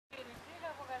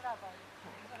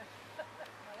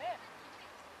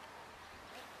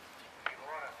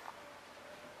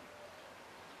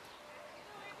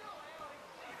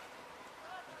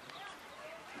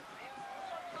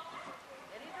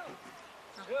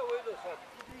sad.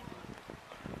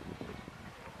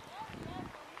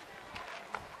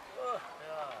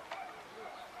 Ja.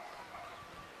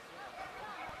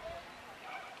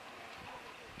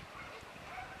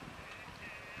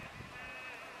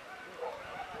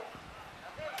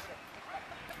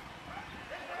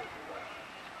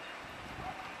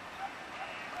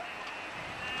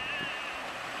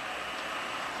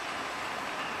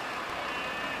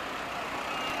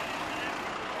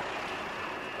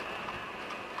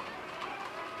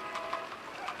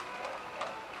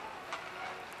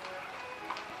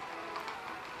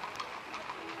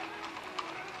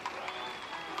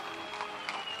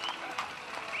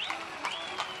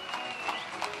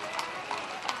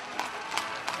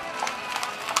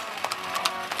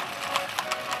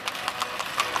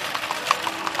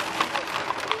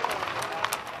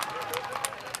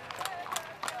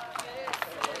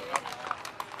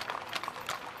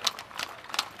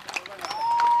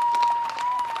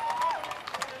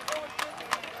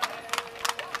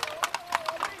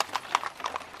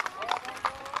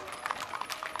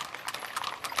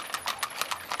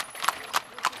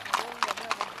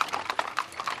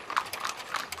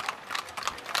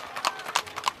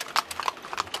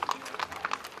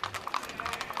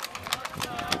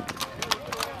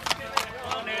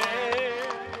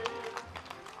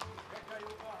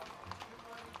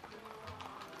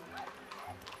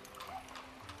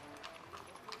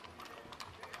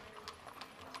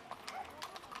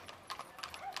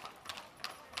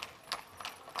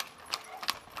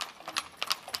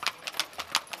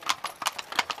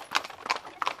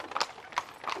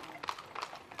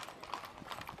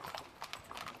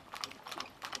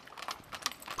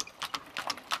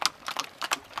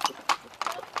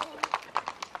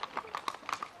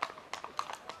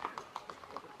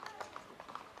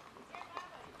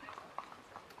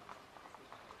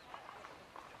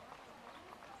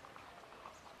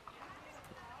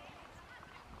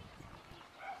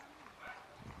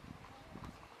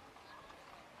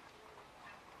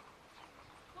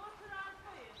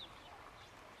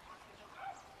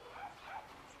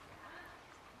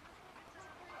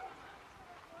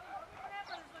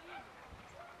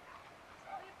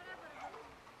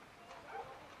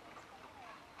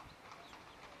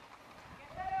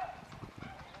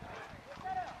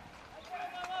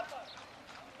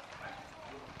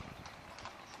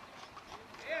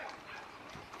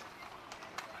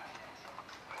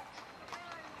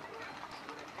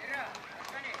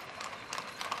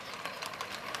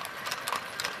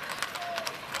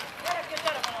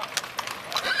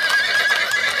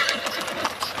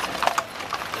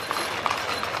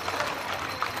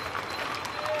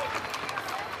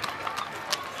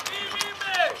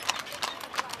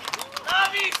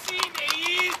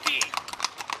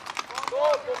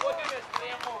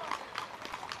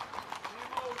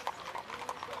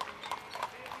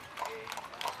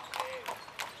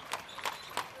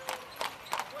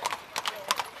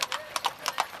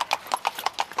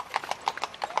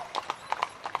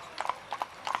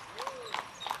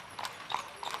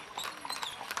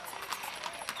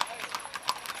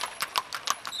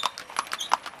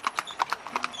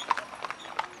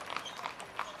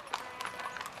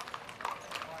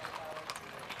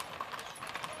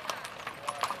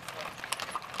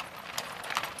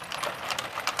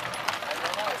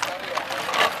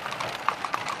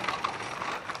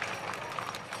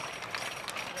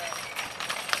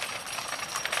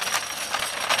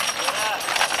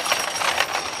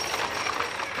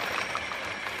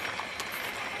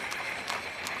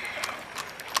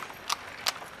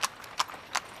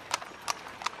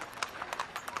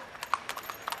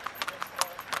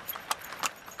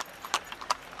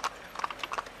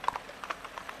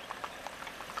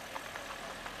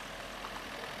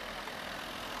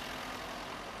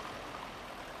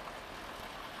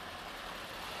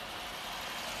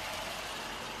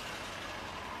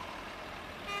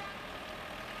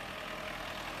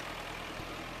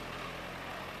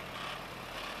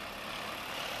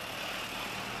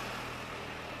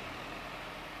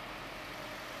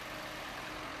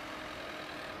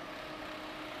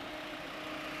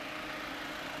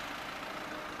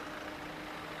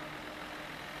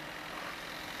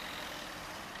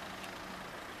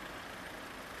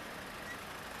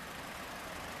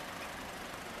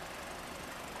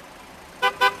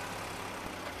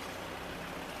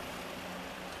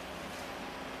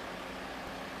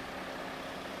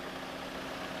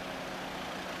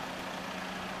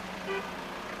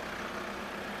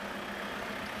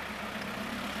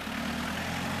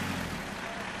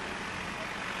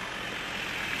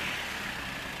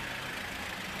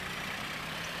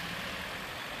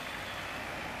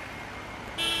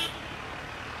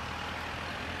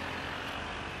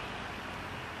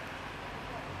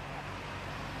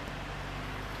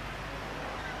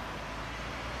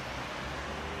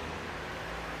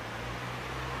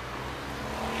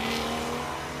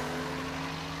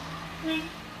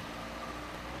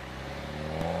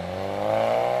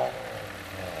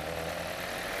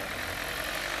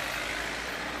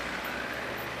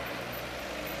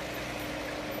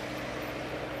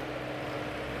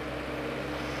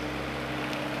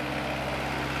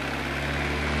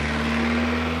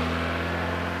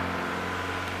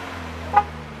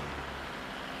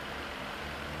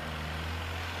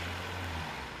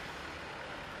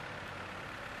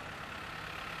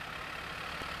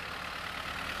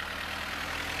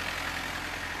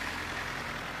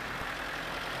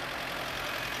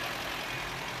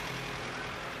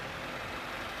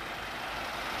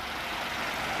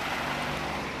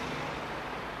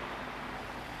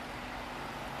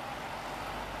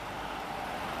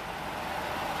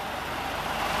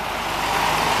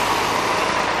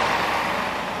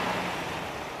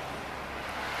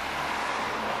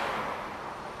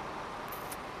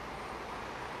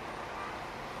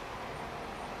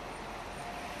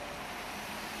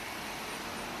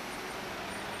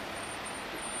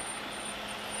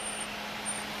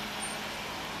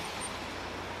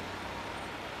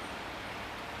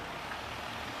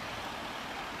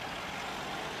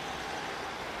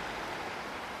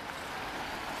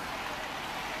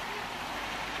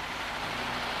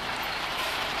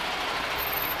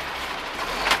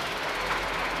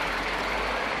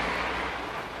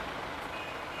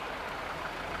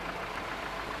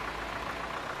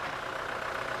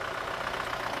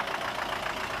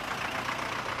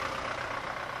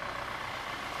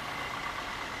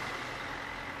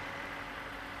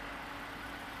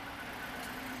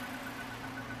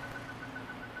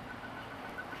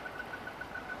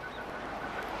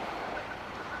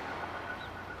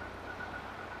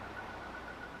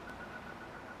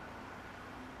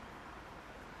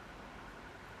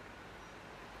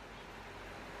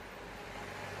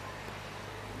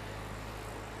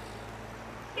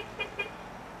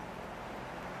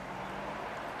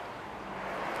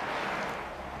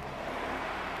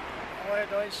 Ovo je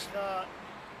doista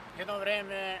jedno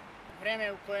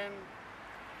vreme u kojem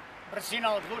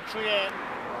brzina odlučuje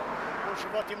u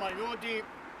životima ljudi,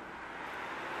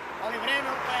 ali vreme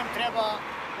u kojem treba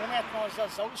umetnost da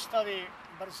zaustavi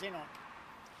brzinu.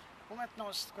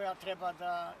 Umetnost koja treba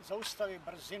da zaustavi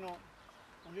brzinu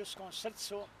u ljudskom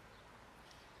srcu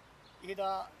i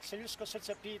da se ljudsko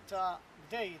srce pita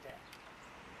gde ide.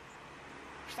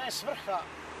 Šta je svrha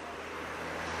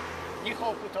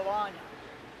njihovog putovanja?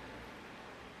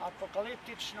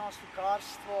 Apokaliptično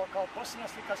slikarstvo kao posljednja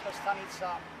slikarska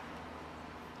stanica,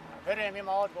 verujem,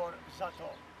 ima odgovor za to.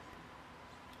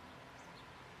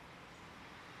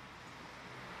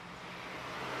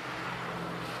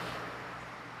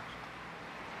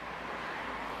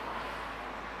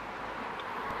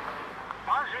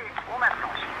 Pazi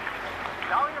umetnost.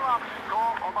 Da li vam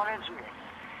to obavezuje?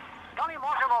 Da li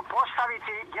možemo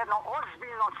postaviti jedno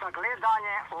ozbiljno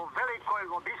sagledanje o velikoj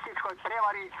lobističkoj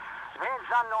prevari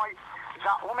vezanoj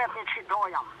za umetnički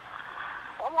dojam?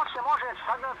 Ovo se može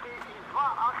sagledati iz dva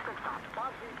aspekta.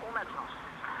 Pazi umetnost.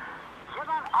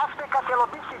 Jedan aspekt je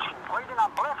lobistički, koji ide na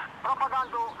blef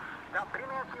propagandu da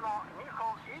primijetimo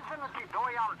njihov izvrnuti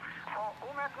dojam o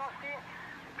umetnosti,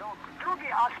 dok drugi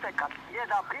aspekt je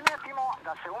da primijetimo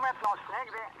da je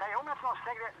umetnost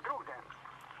negdje drugdje.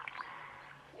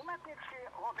 Umetnički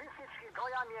lobistički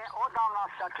dojam je odavno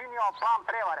sačinio plan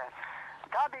prevare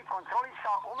da bi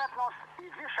kontrolisao umetnost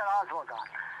iz više razloga.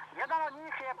 Jedan od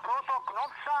njih je protok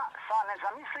novca sa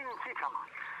nezamislivim ciframa.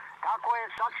 Tako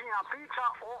je sačinjena priča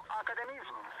o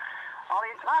akademizmu. Ali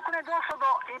nakon je došlo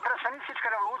do impresionističke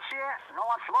revolucije,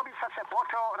 novac lobista se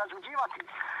počeo razuđivati,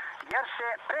 jer se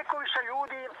preko više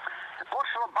ljudi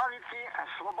počelo baviti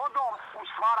slobodom u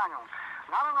stvaranju.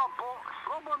 Naravno po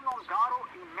slobodnom daru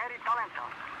i meri talenta.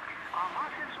 A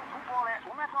mase su kupovale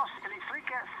umetnost ili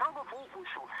slike strogo po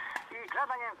ukusu i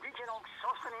gledanjem viđenog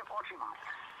sopstvenim očima.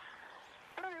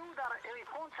 Prvi udar ili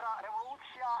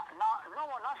kontrarevolucija na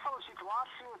novo nastalu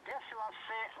situaciju desila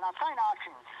se na taj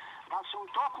način da su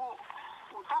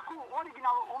u takvu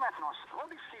originalnu umetnost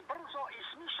lobisti brzo i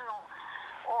smišljeno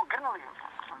ogrnuli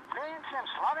vencem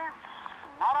slave,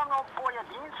 naravno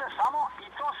pojedince samo, i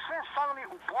to sve stavili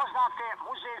u poznate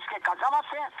muzejske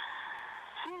kazamate.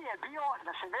 Cilj je bio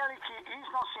da se veliki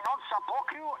iznosi novca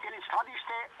pokriju ili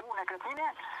skladište u nekretnine,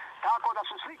 tako da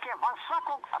su slike van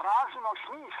svakog razumnog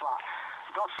smisla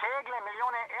dosegle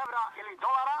milijone evra ili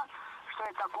dolara, što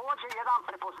je također jedan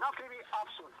prepoznatljivi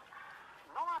apsurd.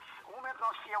 Novac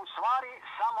umetnosti je u stvari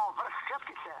samo vrh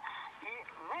četkice i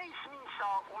ne i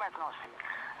smisao umetnosti.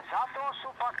 Zato su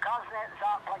pak kazne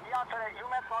za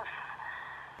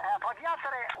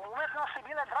plagijatore u umetnosti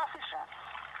bile drastične,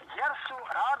 jer su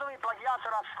radovi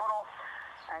plagijatora skoro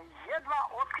jedva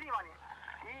otkrivani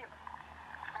i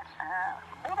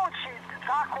budući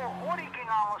tako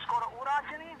originalno skoro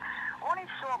urađeni, oni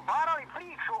su obarali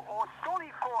priču o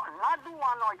toliko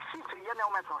naduvanoj cifri jedne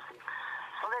umetnosti.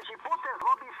 Sljedeći potez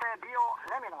lobista je bio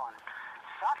neminovan.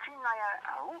 Sačinjena je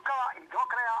lukava i do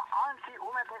kraja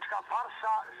anti-umetnička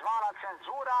farsa zvana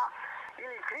cenzura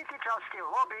ili kritičarski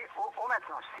lobi u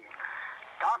umetnosti.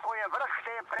 Tako je vrh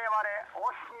te prevare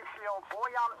osmislio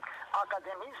pojam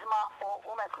akademizma o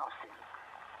umetnosti.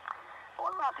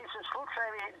 Poznati su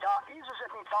slučajevi da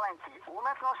izuzetni talenti u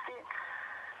umetnosti,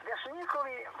 gdje su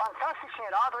njihovi fantastični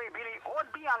radovi bili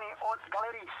odbijani od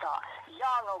galerista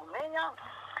javnog mnjenja,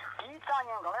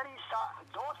 pitanjem galerista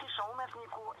dotičnom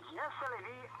umetniku jeste li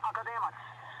vi akademac.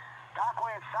 Tako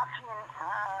je sačinjen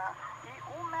i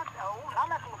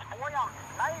nametnut pojam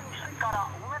naivnih slikara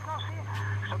umetnosti,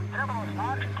 što bi trebalo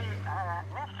značiti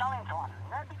netalentovan,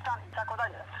 nebitan i tako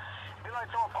dalje. Bilo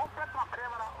je to kompletna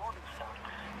prevara lobista.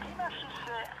 Time su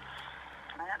se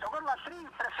dogodila 3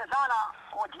 presedana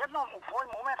odjednom u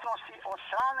pojmu umetnosti od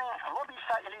strane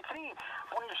lobista ili 3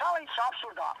 ponižavajuća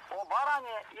apsurda,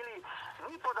 obaranje ili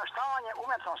nipodaštavanje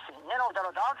umetnosti, njenog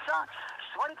darodavca,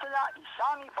 stvoritelja i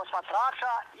samih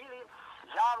posmatrača ili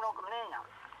javnog mnjenja.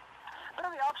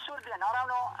 Prvi apsurd je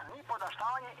naravno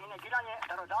nipodaštavanje i negiranje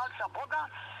darodavca Boga,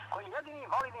 koji je jedini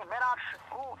validni merač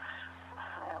u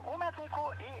umetniku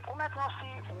i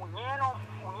umetnosti u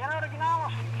njenoj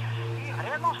originalnosti i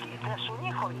vrijednosti, te su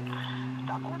njihovi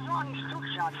takozvani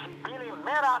stručnjaci bili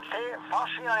mera te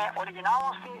falširane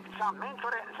originalnosti za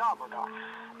mentore zabluda.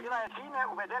 Bila je time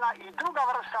uvedena i druga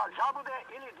vrsta zablude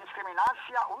ili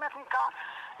diskriminacija umetnika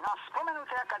na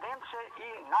spomenute akademce i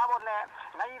navodne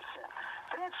naivce.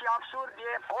 Treći apsurd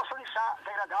je posljedična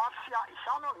degradacija i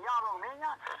samog javnog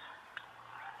mnjenja.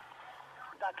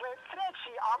 Dakle,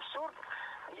 treći apsurd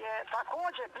je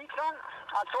također bitan,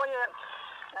 a to je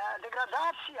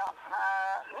degradacija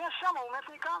ne samo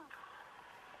umetnika,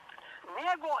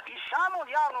 nego i samog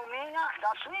javnog mnijenja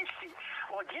da su isti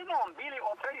odjednom bili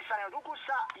operisani od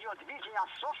ukusa i od viđenja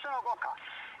sopstvenog oka.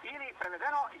 Ili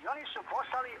prevedeno, i oni su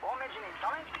postali omeđeni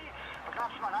talenti,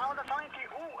 znacima navoda talenti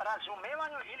u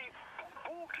razumevanju ili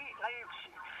puki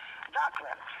naivci.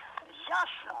 Dakle,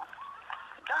 jasno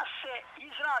da se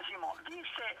izrazimo, vi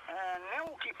ste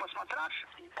neuki posmatrač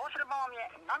i potreba vam je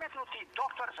nametnuti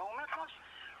doktor za umetnost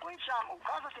koji će vam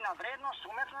ukazati na vrednost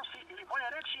umetnosti ili bolje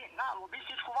reći na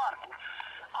lobističku varku.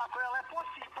 Ako je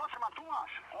lepoti potrebna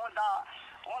tumač, onda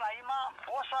ona ima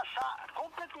posla sa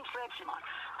kompletnim slepcima.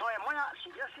 To je moja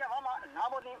sugestija vama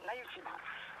navodnim naivcima.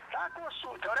 Tako su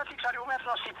teoretičari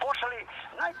umetnosti počeli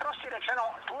najprostije rečeno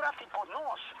turati pod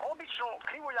nos običnu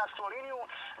krivuljastu liniju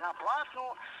na platnu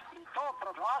i to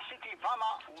proglasiti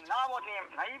vama u navodnim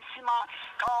naivcima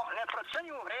kao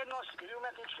neprocenjivu vrednost ili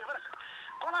umetnički vrh.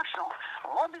 Konačno,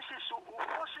 lobisti su u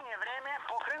posljednje vrijeme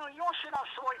pokrenuli još jedan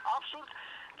svoj apsurd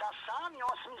da sami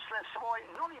osmisle svoj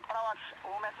novi pravac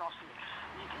umetnosti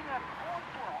i time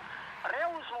potpuno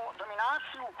preuzmu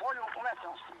dominaciju u polju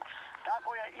umetnosti.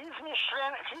 Tako je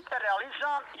izmišljen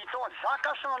hiperrealizam i to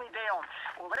zakasnom idejom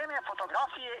u vrijeme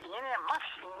fotografije i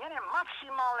njene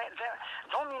maksimalne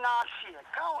dominacije,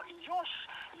 kao i još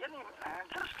jednim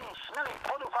drskim smelim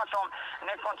poduhvatom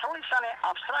nekontrolisane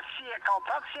apstrakcije kao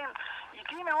pravcem i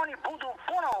time oni budu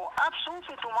ponovo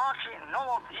apsolutni tumači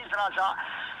novog izraza.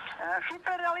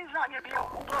 Hiperrealizam je bio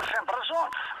ugrožen brzo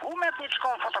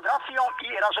umetničkom fotografijom i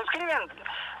razotkriven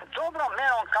dobrom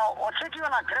merom kao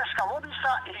očekivana greška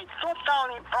lobista ili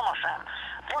totalni promašajem.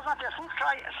 Poznat je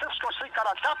slučaj srpskog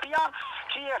slikara Tapija,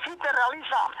 čiji je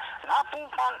hiperrealizam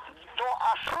napumpan do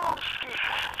astronomskih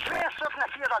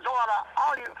 $200.000,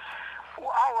 ali u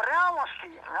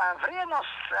realnosti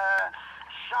vrijednost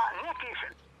sa nekih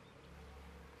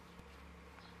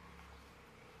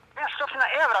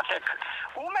 €200 tek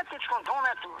u umetničkom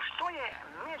dometu, što je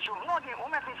među mnogim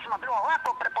umetnicima bilo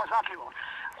lako prepoznatljivo.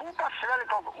 Kupac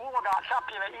velikog uloga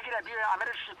Tapijeve igre bio je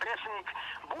američki predsjednik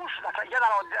Bush, dakle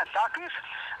jedan od takvih,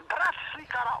 brat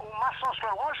slikara u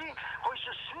masonskoj loži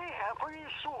koji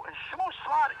su svu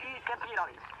stvar i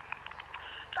tempirali.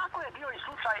 Tako je bio i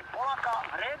slučaj Polaka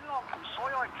vrednog u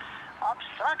svojoj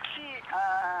apstrakciji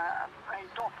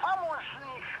i to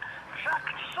famoznih čak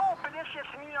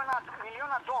 $150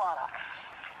 miliona.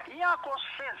 Iako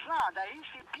se zna da je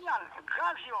isti pijan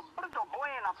gazio brdo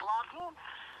boje na platnu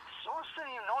s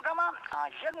ostalim nogama, a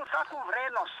jednu takvu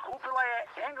vrednost kupila je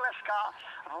engleska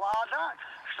vlada,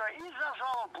 što je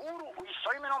izazvalo buru u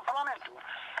istoimenom parlamentu.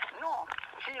 No,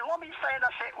 cilj lobista je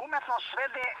da se umetnost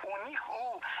svede u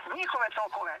njihove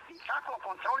tokove i tako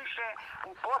kontroliše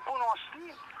u potpunosti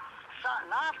sa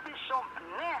natpisom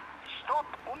ne stop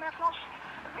umetnost,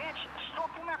 već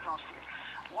stop umetnosti.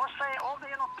 Ostaje ovdje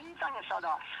jedno pitanje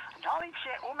sada, da li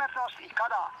će umetnost i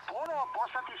kada ponovo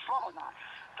postati slobodna?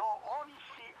 To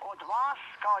ovisi od vas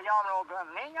kao javnog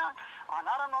mnjenja, a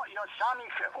naravno i od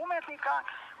samih umetnika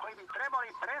koji bi trebali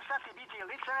prestati biti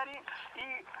licemeri i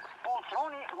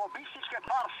poltroni lobističke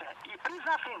farse i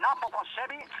priznati napokon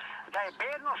sebi da je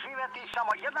bedno živjeti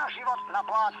samo jedan život na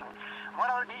platnu.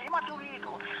 Morali bi imati u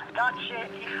vidu da će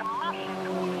ih masi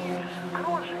ljudi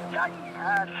kroz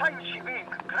cajući vijek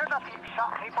gledati sa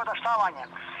nipodaštavanjem.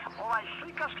 Ovaj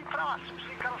slikarski pravac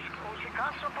u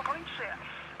slikarstvu apokalipse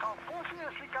kao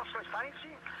posljednjoj slikarskoj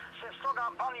stanici se stoga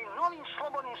bavi novim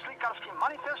slobodnim slikarskim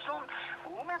manifestom u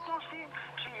umetnosti,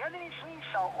 čiji jedini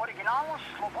smisao, originalnost,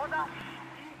 sloboda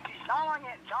i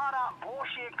priznavanje dara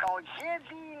Božje kao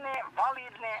jedine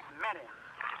validne mere.